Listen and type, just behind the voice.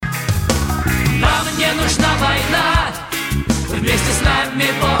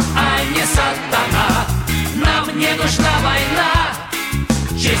нами Бог, а не сатана. Нам не нужна война,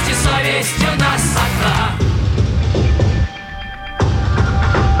 честь и совесть у нас одна.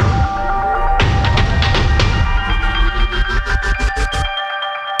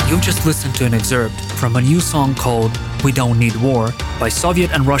 You've just listened to an excerpt from a new song called We Don't Need War by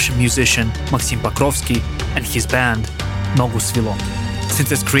Soviet and Russian musician Maxim Pokrovskiy and his band Nogu Svilo.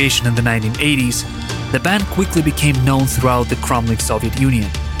 Since its creation in the 1980s, the band quickly became known throughout the crumbling Soviet Union.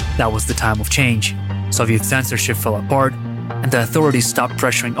 That was the time of change. Soviet censorship fell apart, and the authorities stopped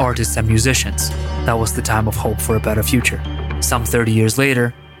pressuring artists and musicians. That was the time of hope for a better future. Some 30 years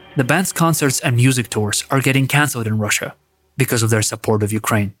later, the band's concerts and music tours are getting cancelled in Russia because of their support of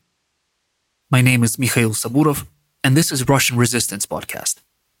Ukraine. My name is Mikhail Saburov, and this is Russian Resistance Podcast.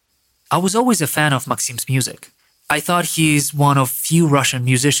 I was always a fan of Maxim's music. I thought he is one of few Russian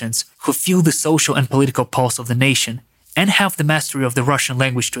musicians who feel the social and political pulse of the nation and have the mastery of the Russian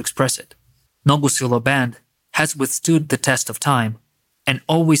language to express it. Nogu Svilo band has withstood the test of time and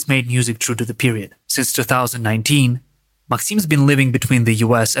always made music true to the period. Since 2019, Maxim's been living between the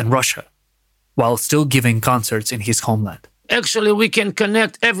US and Russia, while still giving concerts in his homeland. Actually, we can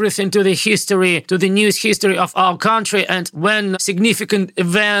connect everything to the history, to the news history of our country. And when significant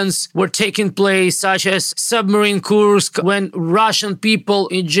events were taking place, such as submarine Kursk, when Russian people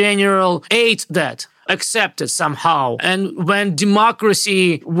in general ate that, accepted somehow. And when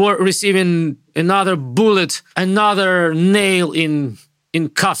democracy were receiving another bullet, another nail in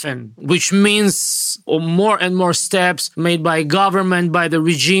coffin, which means more and more steps made by government, by the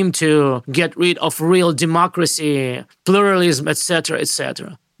regime to get rid of real democracy, pluralism, etc.,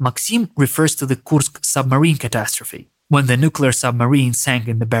 etc. Maxim refers to the Kursk submarine catastrophe, when the nuclear submarine sank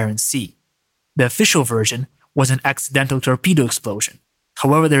in the Barents Sea. The official version was an accidental torpedo explosion.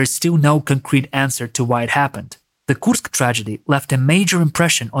 However, there is still no concrete answer to why it happened. The Kursk tragedy left a major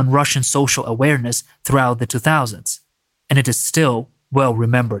impression on Russian social awareness throughout the 2000s, and it is still well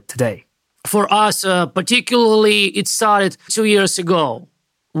remembered today. For us, particularly, it started 2 years ago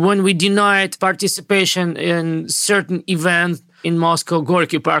when we denied participation in certain event in Moscow,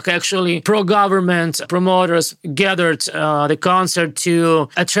 Gorky Park. Actually, pro-government promoters gathered the concert to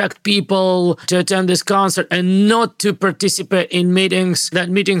attract people to attend this concert and not to participate in meetings. That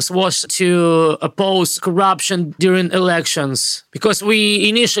meetings was to oppose corruption during elections. Because we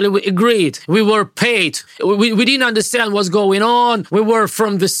agreed. We were paid. We didn't understand what's going on. We were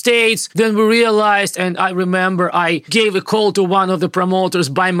from the States. Then we realized, and I remember I gave a call to one of the promoters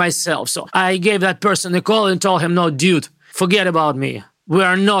by myself. So I gave that person a call and told him, no, dude, forget about me. We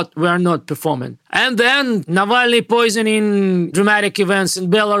are not performing. And then Navalny poisoning, dramatic events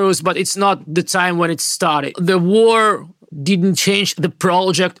in Belarus, but it's not the time when it started. The war didn't change the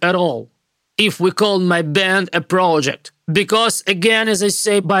project at all, if we call my band a project. Because, again, as I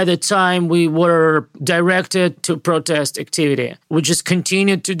say, by the time we were directed to protest activity, we just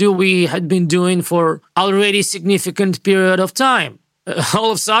continued to do what we had been doing for already significant period of time. All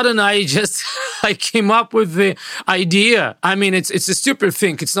of a sudden, I came up with the idea. I mean, it's a stupid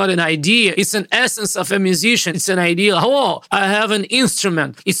thing. It's not an idea. It's an essence of a musician. It's an idea. Oh, I have an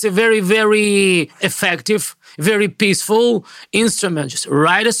instrument. It's a very, very effective, very peaceful instrument. Just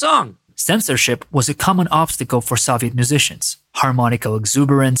write a song. Censorship was a common obstacle for Soviet musicians. Harmonical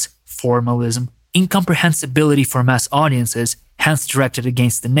exuberance, formalism, incomprehensibility for mass audiences, hence directed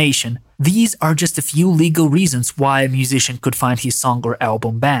against the nation. These are just a few legal reasons why a musician could find his song or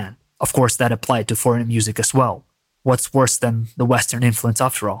album banned. Of course, that applied to foreign music as well. What's worse than the Western influence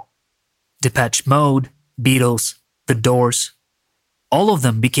after all? Depeche Mode, Beatles, The Doors. All of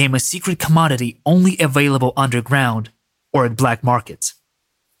them became a secret commodity only available underground or at black markets.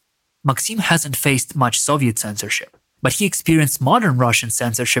 Maxim hasn't faced much Soviet censorship, but he experienced modern Russian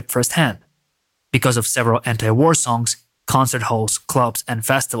censorship firsthand. Because of several anti-war songs, concert halls, clubs, and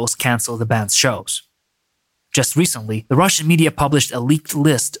festivals canceled the band's shows. Just recently, the Russian media published a leaked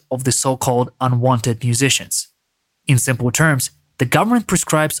list of the so-called unwanted musicians. In simple terms, the government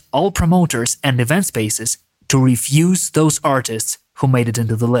prescribes all promoters and event spaces to refuse those artists who made it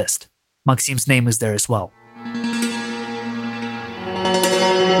into the list. Maxim's name is there as well.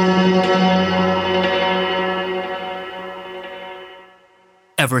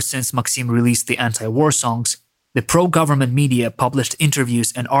 Ever since Maxim released the anti-war songs, the pro-government media published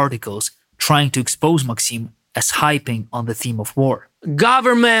interviews and articles trying to expose Maxim as hyping on the theme of war.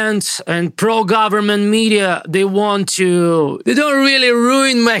 Government and pro-government media, they don't really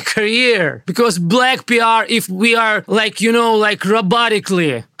ruin my career. Because black PR, if we are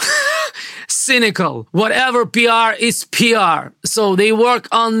robotically cynical, whatever PR is PR. So they work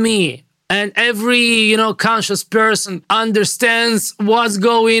on me. And every, conscious person understands what's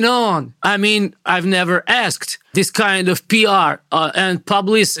going on. I mean, I've never asked this kind of PR and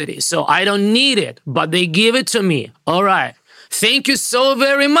publicity, so I don't need it, but they give it to me. All right. Thank you so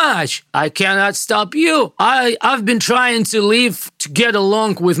very much. I cannot stop you. I've been trying to get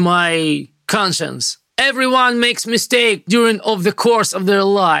along with my conscience. Everyone makes mistakes during the course of their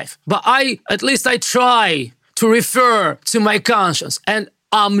life, but at least I try to refer to my conscience, and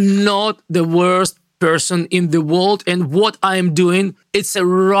I'm not the worst person in the world, and what I'm doing, it's a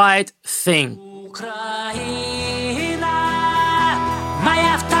right thing. Украина,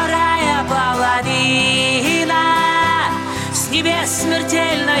 моя вторая половина, с небес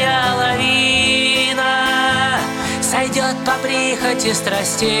смертельная лавина сойдет по прихоти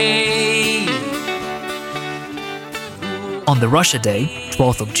страстей. On the Russia Day,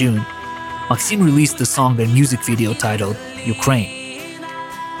 12th of June, Maxim released the song and music video titled Ukraine.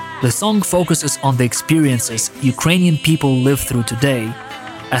 The song focuses on the experiences Ukrainian people live through today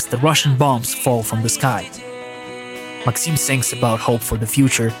as the Russian bombs fall from the sky. Maxim sings about hope for the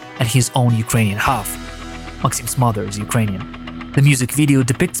future and his own Ukrainian half. Maxim's mother is Ukrainian. The music video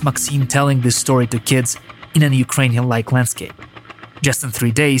depicts Maxim telling this story to kids in an Ukrainian-like landscape. Just in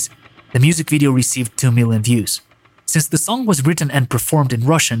 3 days, the music video received 2 million views. Since the song was written and performed in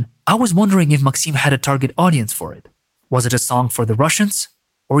Russian, I was wondering if Maxim had a target audience for it. Was it a song for the Russians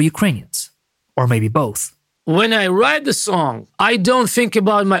or Ukrainians? Or maybe both? When I write the song, I don't think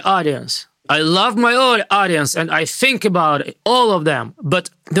about my audience. I love my audience and I think about it, all of them. But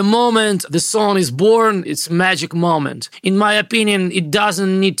the moment the song is born, it's a magic moment. In my opinion, it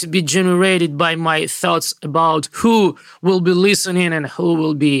doesn't need to be generated by my thoughts about who will be listening and who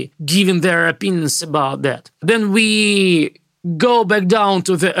will be giving their opinions about that. Then we go back down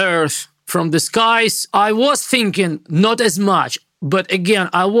to the earth from the skies. I was thinking not as much. But again,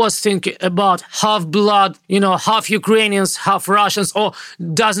 I was thinking about half blood, half Ukrainians, half Russians, or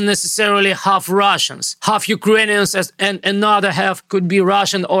doesn't necessarily half Russians. Half Ukrainians and another half could be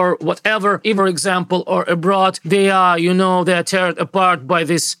Russian or whatever. For example, or abroad, they are teared apart by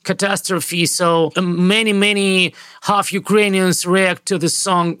this catastrophe. So many half Ukrainians react to the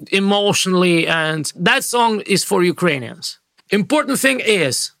song emotionally, and that song is for Ukrainians. Important thing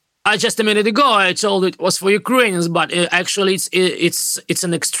is, just a minute ago, I told it was for Ukrainians, but actually it's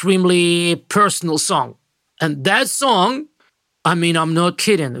an extremely personal song. And that song, I'm not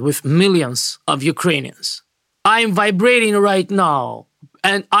kidding, with millions of Ukrainians. I'm vibrating right now,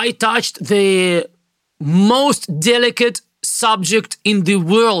 and I touched the most delicate subject in the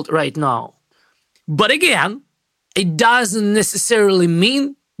world right now. But again, it doesn't necessarily mean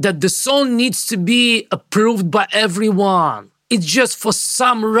that the song needs to be approved by everyone. It's just for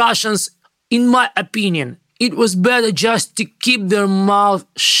some Russians, in my opinion, it was better just to keep their mouth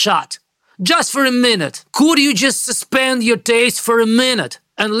shut. Just for a minute. Could you just suspend your taste for a minute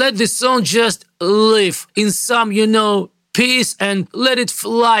and let the song just live in some, peace and let it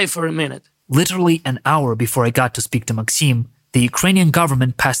fly for a minute? Literally an hour before I got to speak to Maxim, the Ukrainian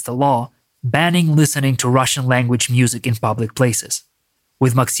government passed a law banning listening to Russian language music in public places.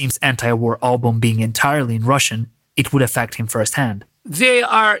 With Maxim's anti-war album being entirely in Russian, it would affect him firsthand. They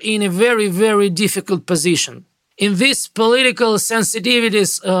are in a very, very difficult position. In this, political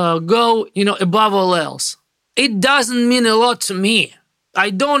sensitivities go, above all else. It doesn't mean a lot to me. I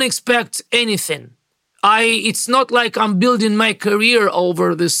don't expect anything. It's not like I'm building my career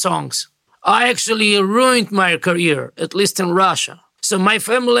over these songs. I actually ruined my career, at least in Russia. So my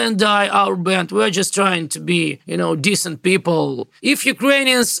family and our band, we're just trying to be, decent people. If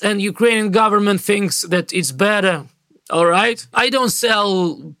Ukrainians and Ukrainian government thinks that it's better, all right? I don't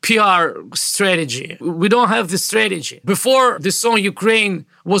sell PR strategy. We don't have the strategy. Before the song Ukraine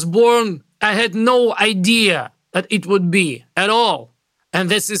was born, I had no idea that it would be at all. And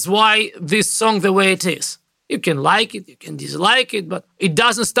this is why this song the way it is. You can like it, you can dislike it, but it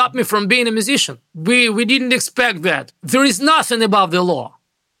doesn't stop me from being a musician. We didn't expect that. There is nothing above the law.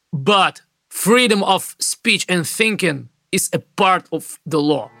 But freedom of speech and thinking is a part of the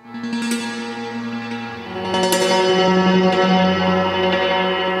law.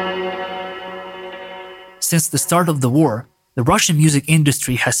 Since the start of the war, the Russian music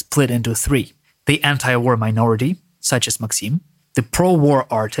industry has split into three: the anti-war minority, such as Maxim, the pro-war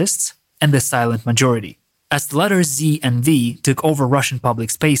artists, and the silent majority. As the letters Z and V took over Russian public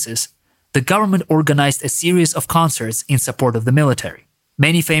spaces, the government organized a series of concerts in support of the military.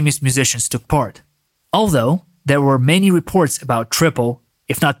 Many famous musicians took part, although there were many reports about triple,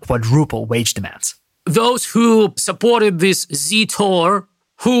 if not quadruple, wage demands. Those who supported this Z tour,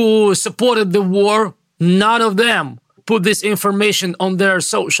 who supported the war, none of them put this information on their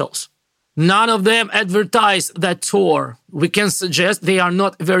socials. None of them advertise that tour. We can suggest they are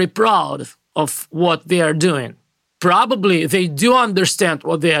not very proud of what they are doing. Probably they do understand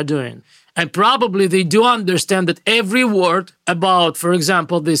what they are doing. And probably they do understand that every word about, for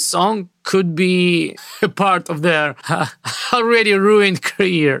example, this song could be a part of their already ruined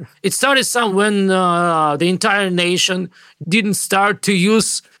career. It started when the entire nation didn't start to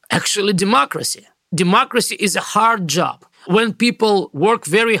use actually democracy. Democracy is a hard job. When people work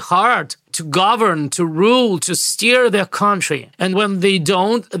very hard to govern, to rule, to steer their country, and when they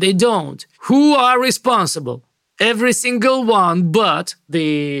don't, they don't. Who are responsible? Every single one but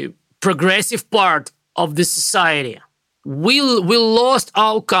the progressive part of the society. We lost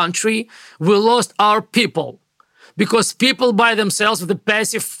our country, we lost our people, because people by themselves, the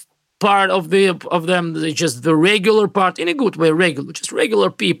passive part of them, just the regular part, in a good way, just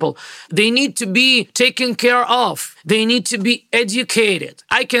regular people, they need to be taken care of. They need to be educated.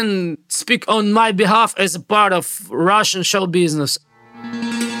 I can speak on my behalf as a part of Russian show business.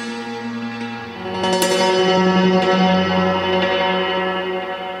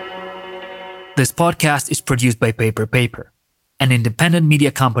 This podcast is produced by Paper, an independent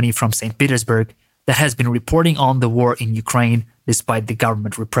media company from St. Petersburg that has been reporting on the war in Ukraine despite the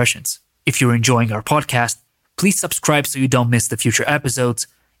government repressions. If you're enjoying our podcast, please subscribe so you don't miss the future episodes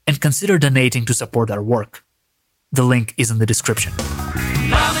and consider donating to support our work. The link is in the description.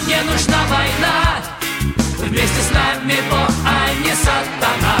 Нам не нужна война, вместе с нами Бог, а не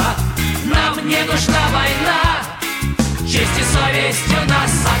сатана. Нам не нужна война, честь и совесть у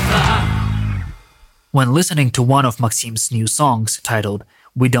нас одна. When listening to one of Maxim's new songs titled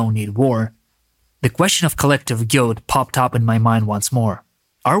We Don't Need War, the question of collective guilt popped up in my mind once more.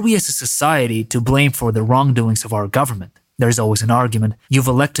 Are we as a society to blame for the wrongdoings of our government? There's always an argument. You've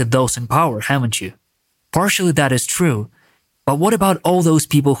elected those in power, haven't you? Partially that is true, but what about all those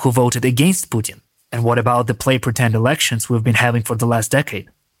people who voted against Putin? And what about the play-pretend elections we've been having for the last decade?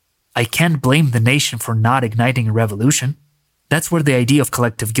 I can't blame the nation for not igniting a revolution. That's where the idea of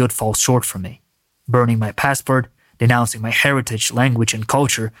collective guilt falls short for me. Burning my passport, denouncing my heritage, language, and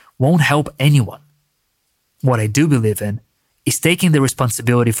culture won't help anyone. What I do believe in is taking the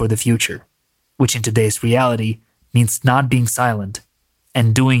responsibility for the future, which in today's reality means not being silent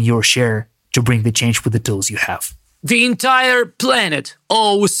and doing your share to bring the change with the tools you have. The entire planet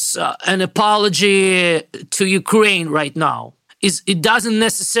owes an apology to Ukraine right now. It doesn't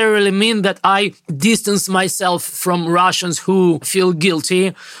necessarily mean that I distance myself from Russians who feel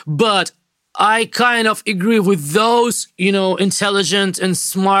guilty, but I kind of agree with those, intelligent and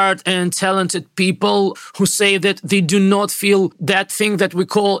smart and talented people who say that they do not feel that thing that we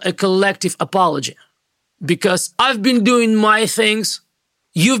call a collective apology. Because I've been doing my things,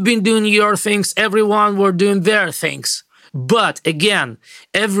 you've been doing your things, everyone were doing their things. But again,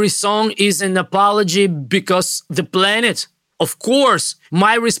 every song is an apology because the planet, of course,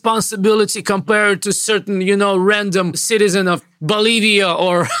 my responsibility compared to certain, random citizen of Bolivia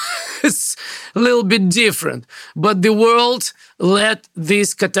or it's a little bit different. But the world let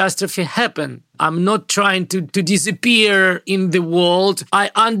this catastrophe happen. I'm not trying to disappear in the world. I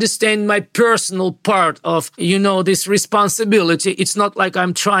understand my personal part of, this responsibility. It's not like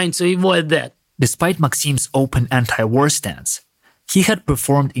I'm trying to avoid that. Despite Maxim's open anti-war stance, he had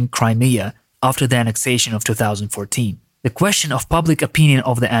performed in Crimea after the annexation of 2014. The question of public opinion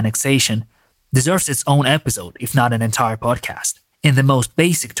of the annexation deserves its own episode, if not an entire podcast. In the most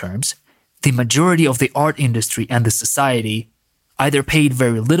basic terms, the majority of the art industry and the society either paid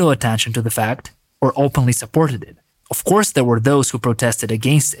very little attention to the fact or openly supported it. Of course, there were those who protested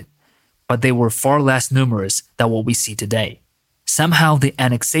against it, but they were far less numerous than what we see today. Somehow, the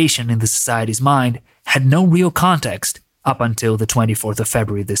annexation in the society's mind had no real context up until the 24th of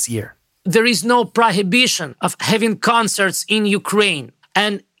February this year. There is no prohibition of having concerts in Ukraine.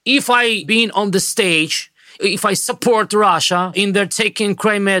 And if I being on the stage, if I support Russia in their taking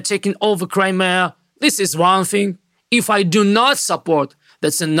over Crimea, this is one thing. If I do not support,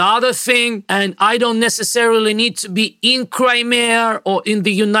 that's another thing. And I don't necessarily need to be in Crimea or in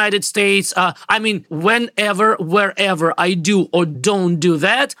the United States. Whenever, wherever I do or don't do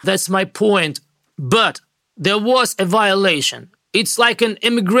that, that's my point. But there was a violation. It's like an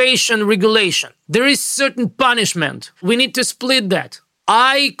immigration regulation. There is certain punishment. We need to split that.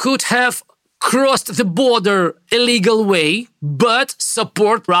 I could have crossed the border illegal way, but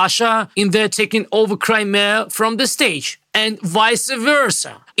support Russia in their taking over Crimea from the stage, and vice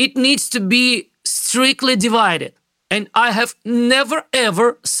versa. It needs to be strictly divided. And I have never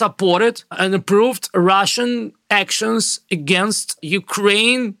ever supported and approved Russian actions against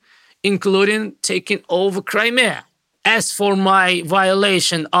Ukraine, including taking over Crimea. as for my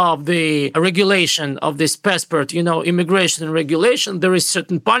violation of the regulation of this passport, immigration regulation, there is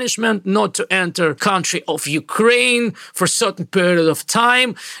certain punishment not to enter country of Ukraine for certain period of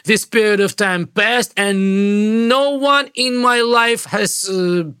time. This period of time passed and no one in my life has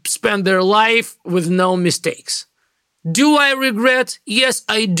spent their life with no mistakes. Do I regret? Yes,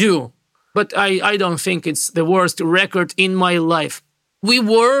 I do. But I don't think it's the worst record in my life. We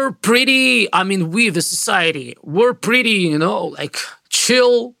were pretty, we, the society, were pretty,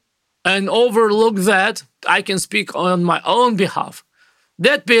 chill and overlook that. I can speak on my own behalf.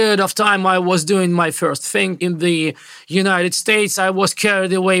 That period of time I was doing my first thing in the United States. I was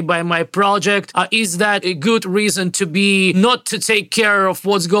carried away by my project. Is that a good reason to be not to take care of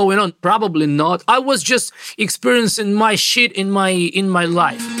what's going on? Probably not. I was just experiencing my shit in my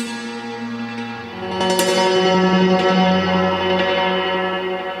life.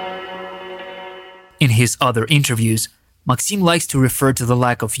 In his other interviews, Maxim likes to refer to the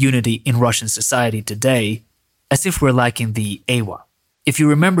lack of unity in Russian society today as if we're lacking the Ava. If you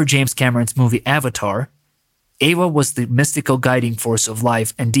remember James Cameron's movie Avatar, Ava was the mystical guiding force of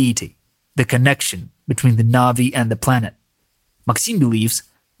life and deity, the connection between the Na'vi and the planet. Maxim believes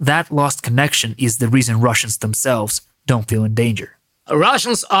that lost connection is the reason Russians themselves don't feel in danger.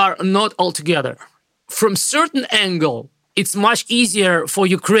 Russians are not all together. From certain angle, it's much easier for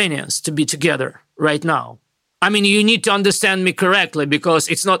Ukrainians to be together right now. You need to understand me correctly, because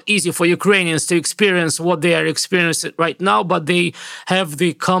it's not easy for Ukrainians to experience what they are experiencing right now, but they have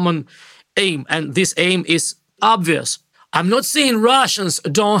the common aim, and this aim is obvious. I'm not saying Russians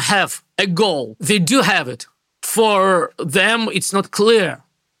don't have a goal. They do have it. For them, it's not clear,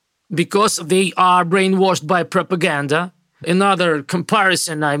 because they are brainwashed by propaganda. Another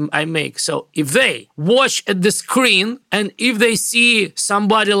comparison I make. So if they watch at the screen and if they see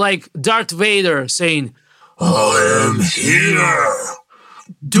somebody like Darth Vader saying, "I am here.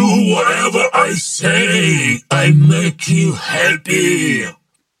 Do whatever I say. I make you happy."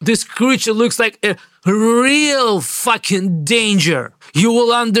 This creature looks like a real fucking danger. You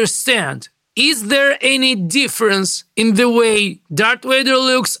will understand. Is there any difference in the way Darth Vader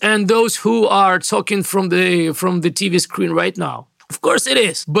looks and those who are talking from the TV screen right now? Of course it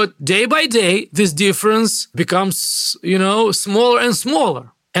is. But day by day, this difference becomes, smaller and smaller.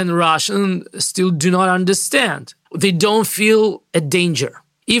 And Russians still do not understand. They don't feel a danger.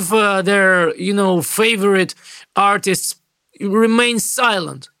 If their, favorite artists remain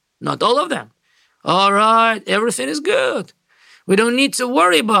silent, not all of them. All right, everything is good. We don't need to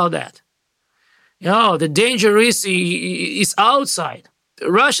worry about that. The danger is outside.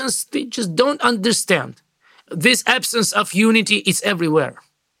 Russians, they just don't understand. This absence of unity is everywhere.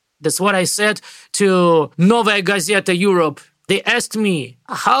 That's what I said to Novaya Gazeta Europe. They asked me,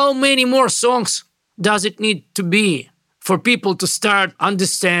 how many more songs does it need to be for people to start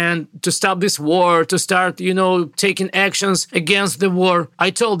understand, to stop this war, to start, taking actions against the war? I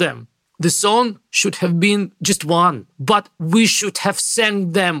told them, the song should have been just one, but we should have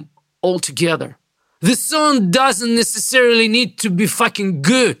sang them all together. The song doesn't necessarily need to be fucking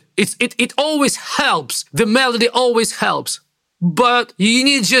good. It always helps. The melody always helps. But you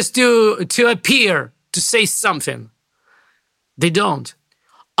need just to appear, to say something. They don't.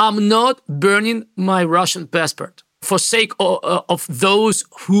 I'm not burning my Russian passport for sake of those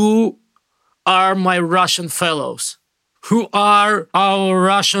who are my Russian fellows, who are our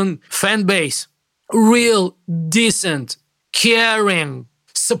Russian fan base. Real, decent, caring,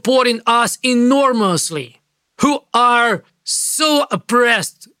 supporting us enormously, who are so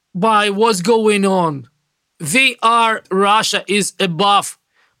oppressed by what's going on. Russia is above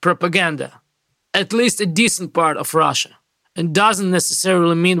propaganda, at least a decent part of Russia, and doesn't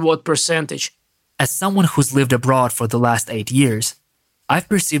necessarily mean what percentage. As someone who's lived abroad for the last 8 years, I've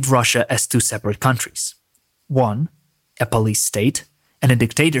perceived Russia as two separate countries. One, a police state and a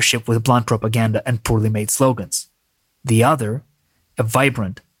dictatorship with blunt propaganda and poorly made slogans. The other, a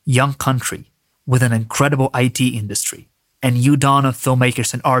vibrant, young country with an incredible IT industry, and new dawn of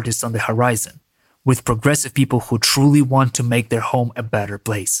filmmakers and artists on the horizon, with progressive people who truly want to make their home a better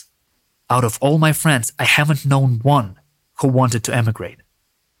place. Out of all my friends, I haven't known one who wanted to emigrate.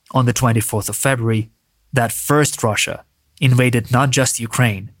 On the 24th of February, that first Russia invaded not just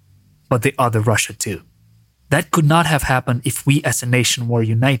Ukraine, but the other Russia too. That could not have happened if we as a nation were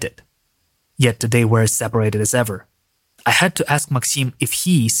united. Yet today we're as separated as ever. I had to ask Maxim if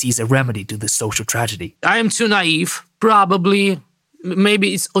he sees a remedy to this social tragedy. I am too naive. Probably.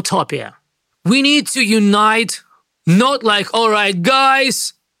 Maybe it's utopia. We need to unite, not like, all right,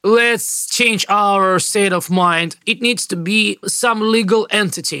 guys, let's change our state of mind. It needs to be some legal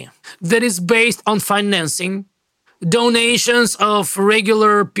entity that is based on financing, donations of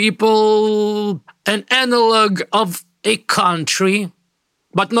regular people, an analog of a country,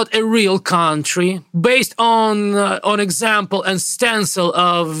 but not a real country, based on example and stencil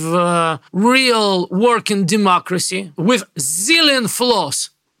of real working democracy with zillion flaws.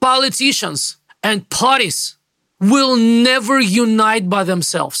 Politicians and parties will never unite by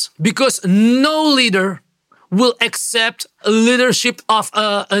themselves because no leader will accept leadership of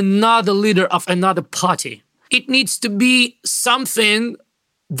another leader of another party. It needs to be something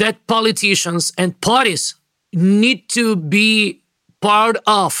that politicians and parties need to be part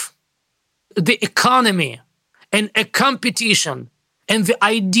of. The economy and a competition and the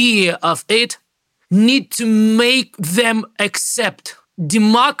idea of it need to make them accept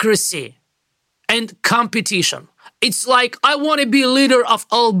democracy and competition. It's like I want to be leader of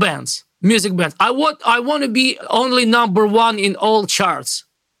all bands, music bands. I want to be only number one in all charts.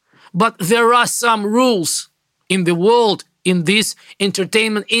 But there are some rules in the world, in this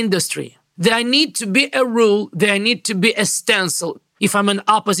entertainment industry. There need to be a rule, there need to be a stencil. If I'm an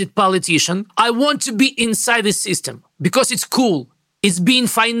opposite politician, I want to be inside the system because it's cool. It's being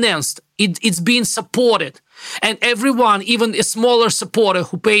financed. It's being supported. And everyone, even a smaller supporter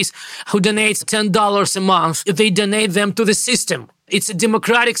who donates $10 a month, they donate them to the system. It's a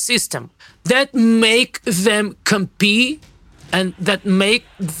democratic system that make them compete and that make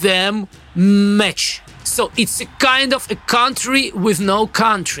them match. So it's a kind of a country with no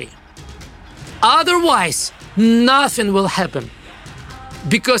country. Otherwise, nothing will happen.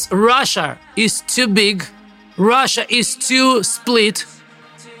 Because Russia is too big, Russia is too split.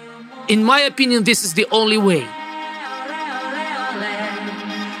 In my opinion, this is the only way.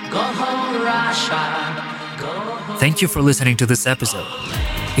 Go home, Russia. Go home. Thank you for listening to this episode.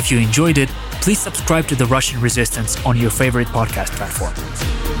 If you enjoyed it, please subscribe to The Russian Resistance on your favorite podcast platform.